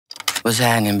What's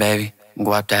happening, baby? I'm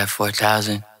Guapdad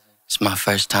 4000. It's my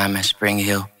first time at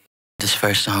SpringHill. This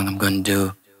first song I'm gonna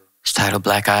do is titled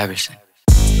Black Iverson.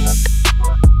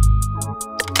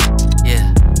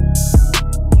 Yeah.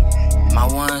 My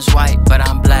one's white, but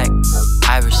I'm black.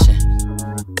 Iverson.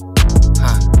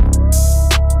 Huh.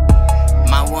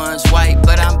 My one's white,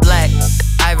 but I'm black.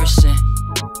 Iverson.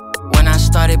 When I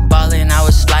started ballin', I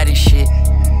was sliding shit.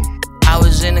 I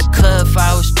was in the club if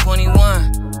I was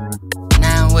 21.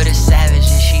 Now I'm with a savage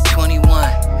and she 21.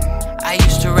 I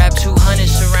used to rap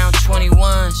 200s around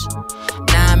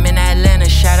 21s. Now I'm in Atlanta,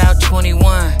 shout out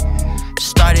 21.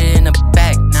 Started in the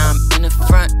back, now I'm in the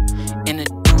front. In a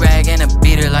do-rag and a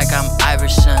beater like I'm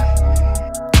Iverson.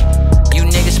 You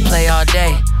niggas play all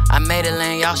day. I made a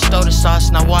lane, y'all stole the sauce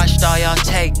and I watched all y'all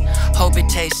take. Hope it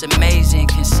tastes amazing,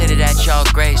 consider that y'all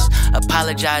grace.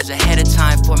 Apologize ahead of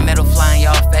time for metal flying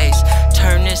y'all face.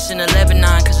 Turn this into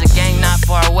Lebanon cause the gang not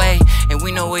far away. And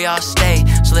we know where y'all stay,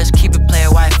 so let's keep it player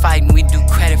white fighting. We do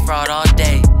credit fraud all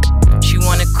day. She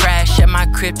wanna crash at my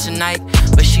crib tonight,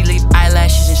 but she leave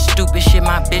eyelashes and stupid shit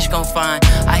my bitch gon' find.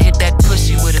 I hit that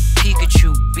pussy with a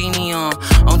Pikachu beanie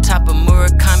on top of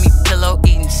Murakami pillow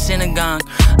eating synagogue.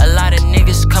 A lot of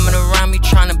niggas coming around me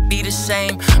tryna be the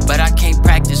same, but I can't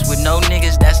practice with no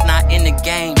niggas that's not in the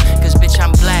game. Cause bitch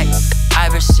I'm black,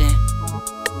 Iverson.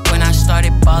 When I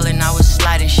started ballin', I was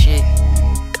sliding shit.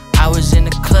 I was in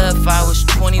the club if I was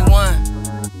 21.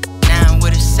 Now I'm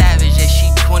with a savage and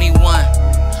she 21.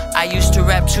 I used to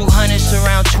rap 200s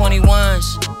around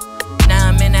 21s. Now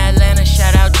I'm in Atlanta,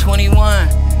 shout out 21.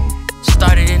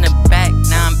 Started in the back,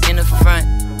 now I'm in the front.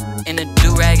 In a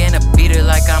do-rag and a beater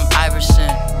like I'm Iverson.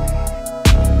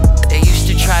 They used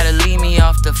to try to leave me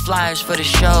off the flyers for the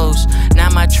shows. Now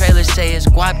my trailers say it's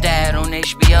Guapdad on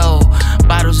HBO.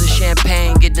 Bottles of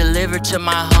champagne get delivered to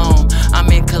my home. I'm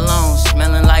in Cologne,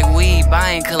 smelling like weed,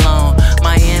 buying cologne.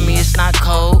 Miami, it's not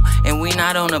cold, and we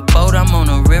not on a boat. I'm on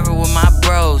a river with my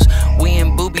bros. We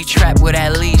in booby trap with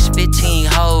at least 15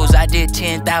 hoes. I did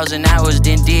 10,000 hours,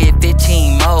 then did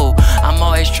 15 more. I'm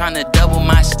always trying to double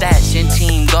my stats in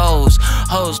team goals.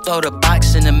 Hoes throw the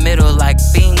box in the middle like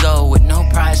bingo with no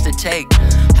prize to take.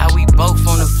 How we both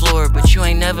on the floor, but you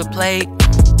ain't never played?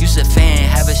 You's a fan,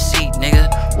 have a seat,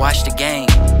 nigga. Watch the game.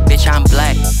 Bitch, I'm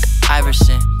black,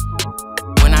 Iverson.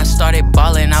 When I started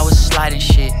ballin', I was sliding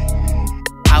shit.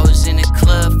 I was in the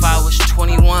club if I was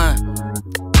 21.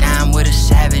 Now I'm with a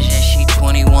savage and she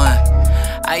 21.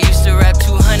 I used to rap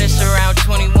 200s around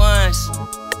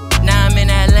 21s. Now I'm in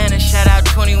Atlanta, shout out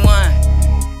 21.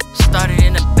 Started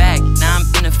in the back, now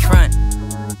I'm in the front.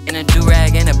 In a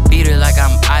do-rag and a beater like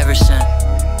I'm Iverson.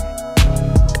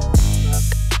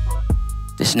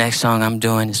 This next song I'm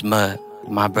doing is Mud.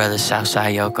 My brothers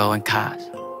Southside Yoko and Cozz.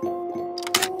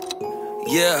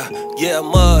 Yeah,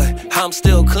 mud. I'm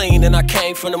still clean and I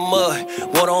came from the mud.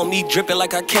 Water on me dripping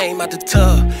like I came out the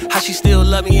tub. How she still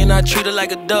love me and I treat her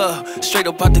like a dove. Straight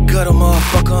up out the gutter,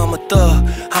 motherfucker, I'm a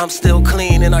thug. I'm still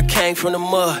clean and I came from the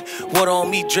mud. Water on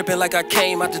me dripping like I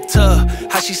came out the tub.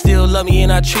 How she still love me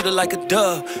and I treat her like a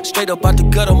dove. Straight up out the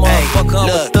gutter, motherfucker, I'm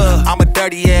a thug. I'm a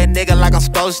dirty ass nigga like I'm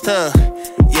supposed to.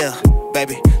 Yeah,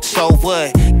 baby, so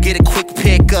what? Get a quick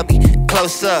pick of me,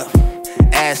 close up,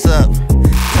 ass up,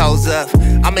 toes up.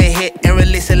 I'ma hit and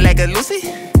release it like a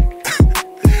Lucy.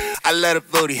 I love the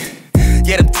booty.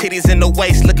 Yeah, them titties in the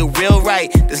waist looking real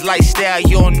right. This lifestyle,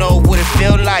 you don't know what it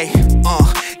feel like.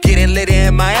 Getting lit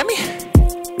in Miami.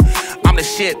 I'm the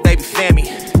shit, baby, family.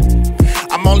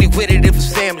 I'm only with it if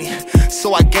it's family.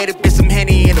 So I gave a bitch some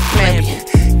Henny in the plan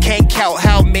me. Can't count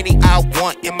how many I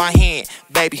want in my hand.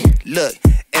 Baby, look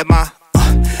at my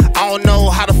I don't know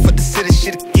how to fuck to say this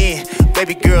shit again.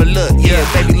 Baby girl, look,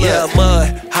 yeah, baby, look. Yeah,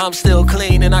 mud. I'm still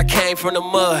clean and I came from the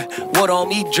mud. Water on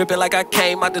me dripping like I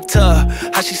came out the tub.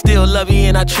 How she still love me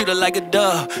and I treat her like a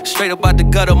dove. Straight up out the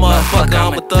gutter, motherfucker,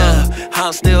 I'm a thug.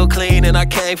 I'm still clean and I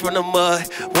came from the mud.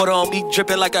 Water on me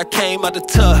dripping like I came out the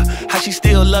tub. How she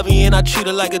still love me and I treat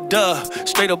her like a dove.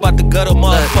 Straight up out the gutter,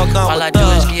 motherfucker, I'm a thug. All I do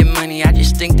is get money, I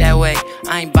just think that way.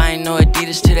 I ain't buying no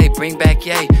Adidas till they bring back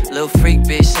yay. Little freak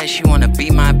bitch said she wanna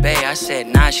be my bae. I said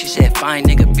nah, she said fine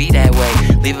nigga, be that way.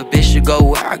 Leave a bitch to go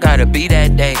where I gotta be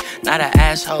that day. Not an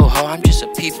asshole, ho, I'm just a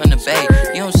pee from the bay.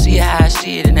 You don't see it how I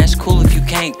see it, and that's cool if you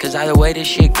can't. Cause either way this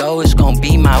shit go, it's gon'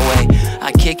 be my way.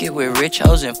 I kick it with rich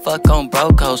hoes and fuck on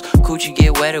brocos. Coochie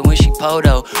get wetter when she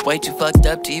poto. Way too fucked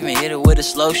up to even hit her with a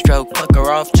slow stroke. Fuck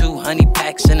her off 2 honey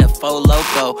packs and a faux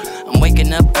loco. I'm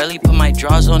waking up early, put my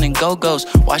drawers on and go-go's.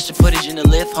 Watch the footage in the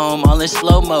lift home, all in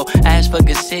slow-mo. Ask for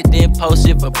consent, then post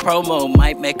it for promo.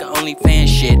 Might make a OnlyFans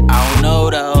shit, I don't know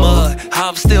though. Mud,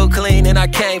 I'm still clean and I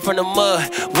came from the mud.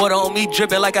 Water on me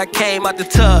dripping like I came out the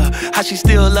tub. How she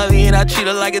still love me and I treat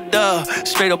her like a dove.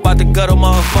 Straight up out the gutter,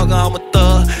 motherfucker, I'm a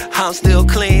thug. I'm still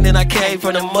clean and I came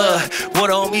from the mud.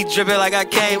 Water on me dripping like I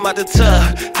came out the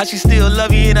tub. How she still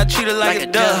love me and I treat her like a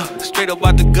dove. Straight up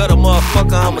out the gutter,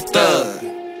 motherfucker, I'm a thug.